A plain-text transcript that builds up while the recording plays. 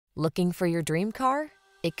Looking for your dream car?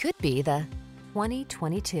 It could be the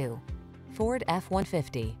 2022 Ford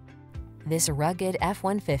F-150. This rugged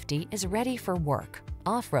F-150 is ready for work,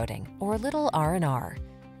 off-roading, or a little R&R.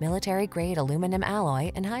 Military-grade aluminum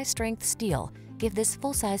alloy and high-strength steel give this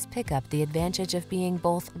full-size pickup the advantage of being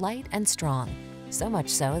both light and strong, so much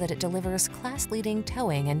so that it delivers class-leading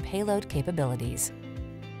towing and payload capabilities.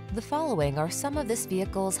 The following are some of this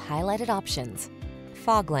vehicle's highlighted options: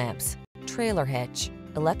 fog lamps, trailer hitch,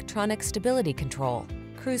 electronic stability control,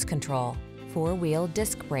 cruise control, four-wheel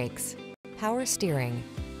disc brakes, power steering.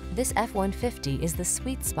 This F-150 is the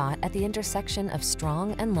sweet spot at the intersection of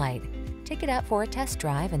strong and light. Take it out for a test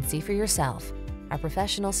drive and see for yourself. Our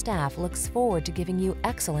professional staff looks forward to giving you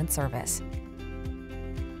excellent service.